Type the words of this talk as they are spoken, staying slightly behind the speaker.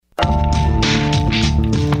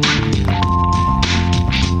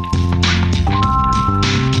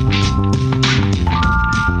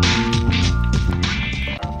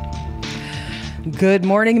Good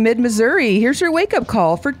morning, Mid-Missouri. Here's your wake-up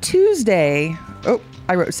call for Tuesday. Oh,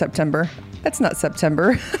 I wrote September. That's not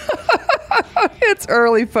September. It's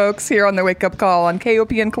early, folks, here on the wake-up call on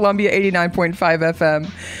KOP in Columbia 89.5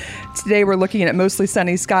 FM. Today, we're looking at mostly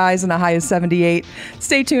sunny skies and a high of 78.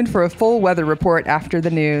 Stay tuned for a full weather report after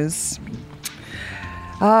the news.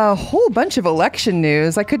 A whole bunch of election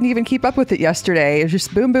news. I couldn't even keep up with it yesterday. It was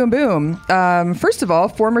just boom, boom, boom. First of all,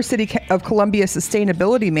 former City of Columbia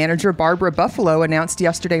Sustainability Manager Barbara Buffalo announced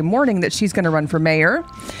yesterday morning that she's going to run for mayor.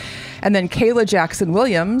 And then Kayla Jackson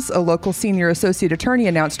Williams, a local senior associate attorney,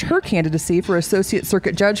 announced her candidacy for Associate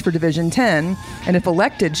Circuit Judge for Division 10. And if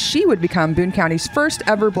elected, she would become Boone County's first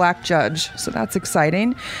ever black judge. So that's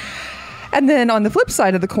exciting. And then on the flip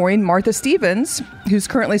side of the coin, Martha Stevens, who's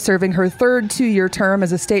currently serving her third two-year term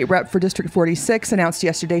as a state rep for District 46, announced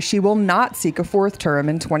yesterday she will not seek a fourth term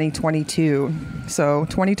in 2022. So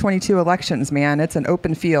 2022 elections, man, it's an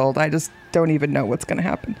open field. I just don't even know what's going to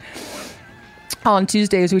happen. On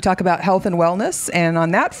Tuesdays, we talk about health and wellness, and on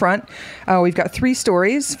that front, we've got three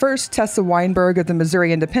stories. First, Tessa Weinberg of the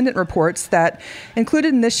Missouri Independent reports that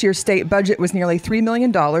included in this year's state budget was nearly $3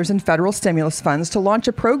 million in federal stimulus funds to launch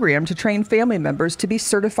a program to train family members to be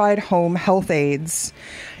certified home health aides.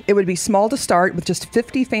 It would be small to start with just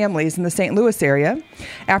 50 families in the St. Louis area.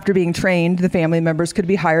 After being trained, the family members could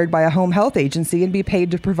be hired by a home health agency and be paid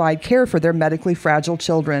to provide care for their medically fragile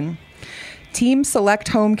children. Team Select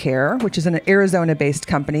Home Care, which is an Arizona-based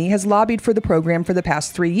company, has lobbied for the program for the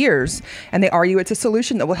past 3 years, and they argue it's a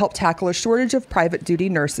solution that will help tackle a shortage of private duty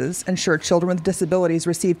nurses, ensure children with disabilities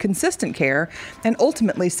receive consistent care, and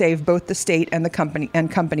ultimately save both the state and the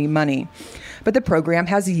company money. But the program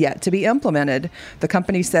has yet to be implemented. The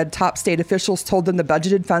company said top state officials told them the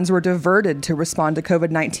budgeted funds were diverted to respond to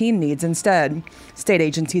COVID-19 needs instead. State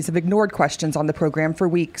agencies have ignored questions on the program for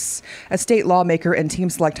weeks. A state lawmaker and Team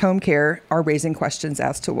Select Home Care are raising questions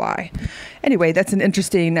as to why. Anyway, that's an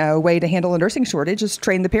interesting way to handle a nursing shortage, is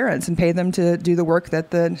train the parents and pay them to do the work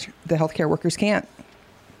that the healthcare workers can't.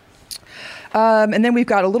 And then we've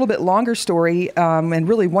got a little bit longer story and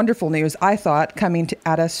really wonderful news, I thought, coming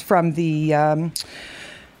at us from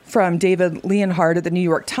from David Leonhardt at the New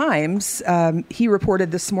York Times. He reported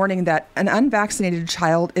this morning that an unvaccinated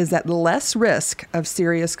child is at less risk of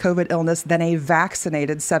serious COVID illness than a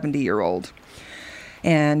vaccinated 70-year-old.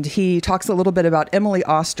 And he talks a little bit about Emily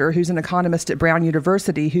Oster, who's an economist at Brown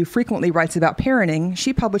University, who frequently writes about parenting.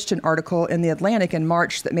 She published an article in The Atlantic in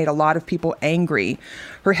March that made a lot of people angry.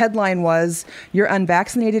 Her headline was, "Your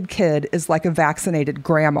unvaccinated kid is like a vaccinated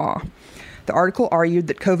grandma." The article argued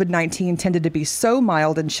that COVID-19 tended to be so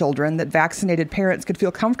mild in children that vaccinated parents could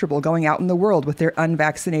feel comfortable going out in the world with their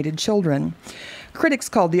unvaccinated children. Critics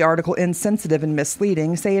called the article insensitive and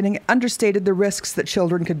misleading, saying it understated the risks that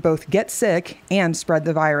children could both get sick and spread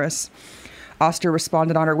the virus. Oster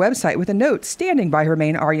responded on her website with a note standing by her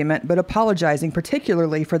main argument, but apologizing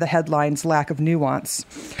particularly for the headline's lack of nuance.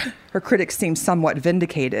 Her critics seem somewhat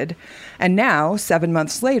vindicated. And now, 7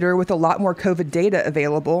 months later, with a lot more COVID data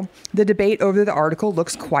available, the debate over the article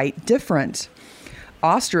looks quite different.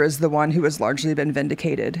 Oster is the one who has largely been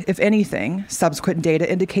vindicated. If anything, subsequent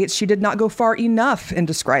data indicates she did not go far enough in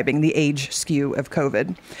describing the age skew of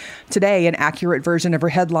COVID. Today, an accurate version of her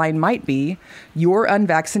headline might be, "Your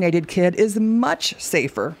unvaccinated kid is much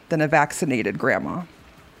safer than a vaccinated grandma."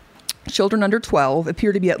 Children under 12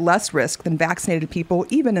 appear to be at less risk than vaccinated people,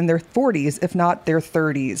 even in their 40s, if not their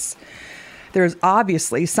 30s. There's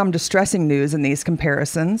obviously some distressing news in these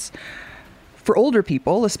comparisons. For older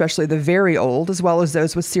people, especially the very old, as well as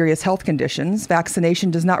those with serious health conditions,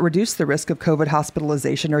 vaccination does not reduce the risk of COVID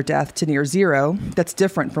hospitalization or death to near zero. That's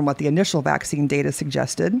different from what the initial vaccine data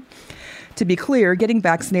suggested. To be clear, getting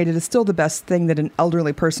vaccinated is still the best thing that an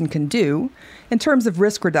elderly person can do. In terms of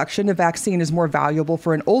risk reduction, a vaccine is more valuable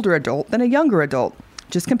for an older adult than a younger adult.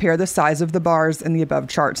 Just compare the size of the bars in the above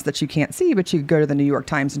charts that you can't see, but you can go to the New York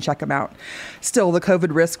Times and check them out. Still, the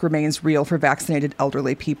COVID risk remains real for vaccinated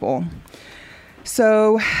elderly people.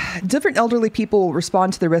 So different elderly people will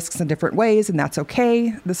respond to the risks in different ways, and that's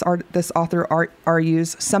okay. This author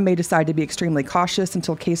argues some may decide to be extremely cautious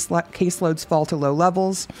until caseloads fall to low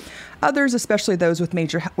levels. Others, especially those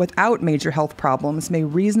without major health problems, may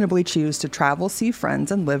reasonably choose to travel, see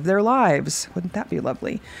friends, and live their lives. Wouldn't that be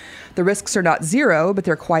lovely? The risks are not zero, but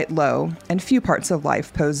they're quite low, and few parts of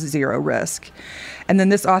life pose zero risk. And then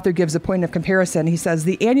this author gives a point of comparison. He says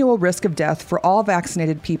the annual risk of death for all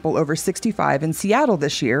vaccinated people over 65 in Seattle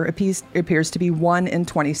this year appears to be 1 in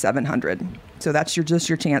 2,700. So that's just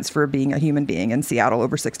your chance for being a human being in Seattle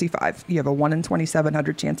over 65. You have a 1 in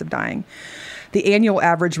 2,700 chance of dying. The annual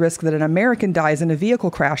average risk that an American dies in a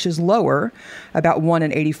vehicle crash is lower, about 1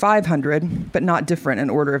 in 8,500, but not different in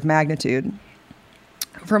order of magnitude.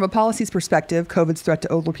 From a policy's perspective, COVID's threat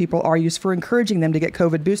to older people argues for encouraging them to get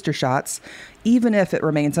COVID booster shots, even if it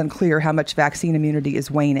remains unclear how much vaccine immunity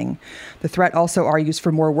is waning. The threat also argues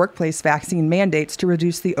for more workplace vaccine mandates to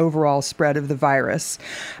reduce the overall spread of the virus.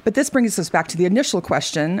 But this brings us back to the initial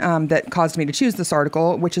question that caused me to choose this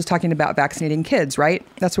article, which is talking about vaccinating kids, right?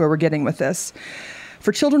 That's where we're getting with this.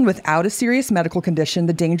 For children without a serious medical condition,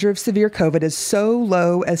 the danger of severe COVID is so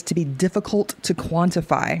low as to be difficult to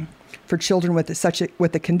quantify. For children with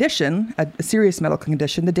a condition, a serious medical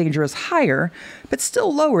condition, the danger is higher, but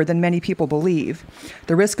still lower than many people believe.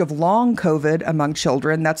 The risk of long COVID among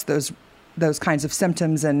children, that's those kinds of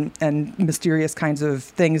symptoms and mysterious kinds of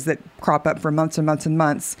things that crop up for months and months and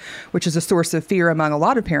months, which is a source of fear among a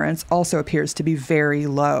lot of parents, also appears to be very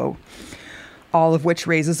low. All of which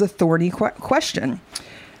raises a thorny question.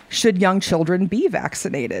 Should young children be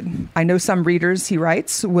vaccinated? I know some readers, he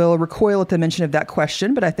writes, will recoil at the mention of that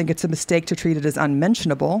question, but I think it's a mistake to treat it as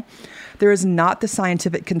unmentionable. There is not the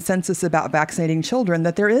scientific consensus about vaccinating children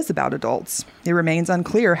that there is about adults. It remains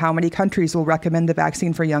unclear how many countries will recommend the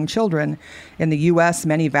vaccine for young children. In the U.S.,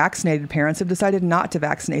 many vaccinated parents have decided not to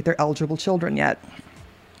vaccinate their eligible children yet.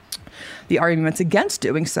 The arguments against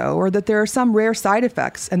doing so are that there are some rare side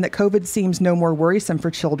effects and that COVID seems no more worrisome for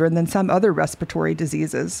children than some other respiratory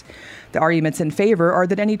diseases. The arguments in favor are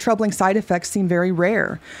that any troubling side effects seem very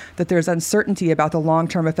rare, that there's uncertainty about the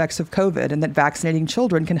long-term effects of COVID, and that vaccinating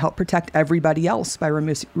children can help protect everybody else by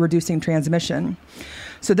reducing transmission.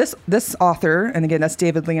 So this author, and again, that's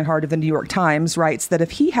David Leonhardt of the New York Times, writes that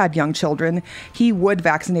if he had young children, he would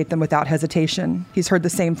vaccinate them without hesitation. He's heard the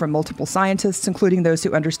same from multiple scientists, including those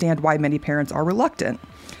who understand why many parents are reluctant.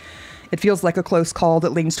 It feels like a close call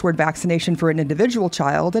that leans toward vaccination for an individual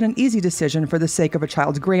child and an easy decision for the sake of a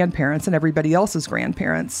child's grandparents and everybody else's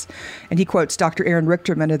grandparents. And he quotes Dr. Aaron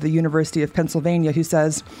Richterman of the University of Pennsylvania, who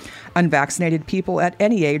says, unvaccinated people at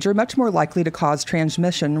any age are much more likely to cause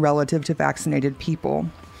transmission relative to vaccinated people.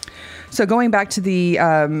 So going back to the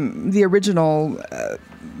original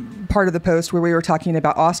part of the post where we were talking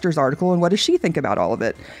about Oster's article and what does she think about all of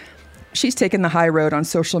it? She's taken the high road on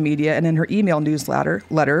social media and in her email newsletter,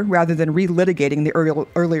 rather than relitigating the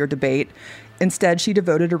earlier debate. Instead, she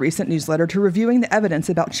devoted a recent newsletter to reviewing the evidence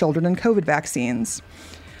about children and COVID vaccines.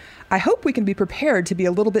 I hope we can be prepared to be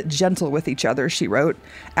a little bit gentle with each other, she wrote.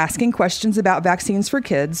 Asking questions about vaccines for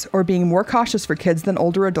kids or being more cautious for kids than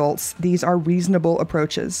older adults, these are reasonable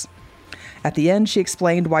approaches. At the end, she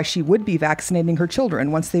explained why she would be vaccinating her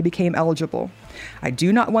children once they became eligible. I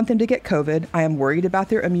do not want them to get COVID. I am worried about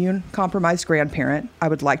their immune-compromised grandparent. I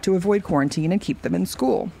would like to avoid quarantine and keep them in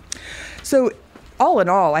school. So all in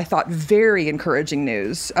all, I thought very encouraging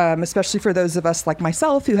news, especially for those of us like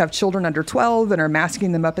myself who have children under 12 and are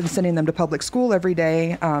masking them up and sending them to public school every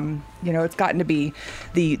day. It's gotten to be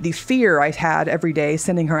the fear I had every day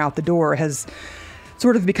sending her out the door has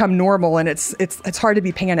sort of become normal, and it's hard to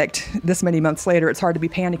be panicked this many months later. It's hard to be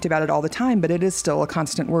panicked about it all the time, but it is still a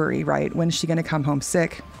constant worry, right? When is she going to come home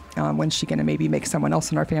sick? When's she going to maybe make someone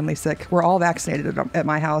else in our family sick? We're all vaccinated at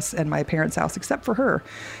my house and my parents' house except for her.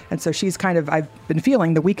 And so she's I've been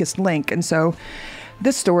feeling the weakest link. And so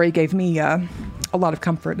this story gave me a lot of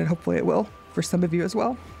comfort, and hopefully it will for some of you as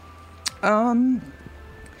well.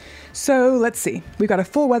 So let's see. We've got a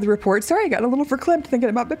full weather report. Sorry, I got a little verklempt thinking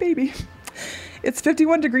about my baby. It's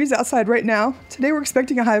 51 degrees outside right now. Today we're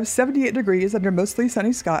expecting a high of 78 degrees under mostly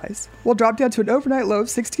sunny skies. We'll drop down to an overnight low of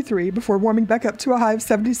 63 before warming back up to a high of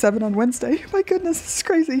 77 on Wednesday. My goodness, this is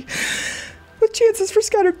crazy. With chances for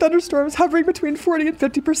scattered thunderstorms hovering between 40 and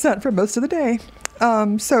 50% for most of the day.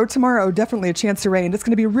 So tomorrow, definitely a chance to rain. It's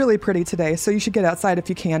going to be really pretty today, so you should get outside if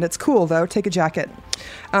you can. It's cool, though. Take a jacket.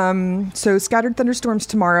 So scattered thunderstorms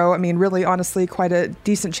tomorrow. I mean, really, honestly, quite a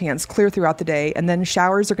decent chance. Clear throughout the day. And then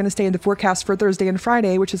showers are going to stay in the forecast for Thursday and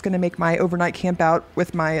Friday, which is going to make my overnight camp out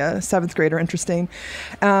with my 7th grader interesting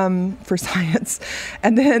for science.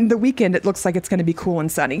 And then the weekend, it looks like it's going to be cool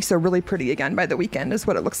and sunny. So really pretty again by the weekend is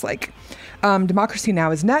what it looks like. Democracy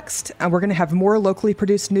Now! Is next. We're going to have more locally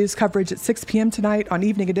produced news coverage at 6 p.m. tonight on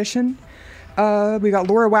Evening Edition. We got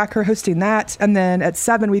Laura Wacker hosting that. And then at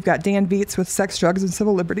 7, we've got Dan Viets with Sex, Drugs, and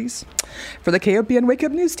Civil Liberties. For the KOPN Wake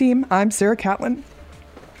Up News team, I'm Sarah Catlin.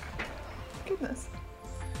 Goodness.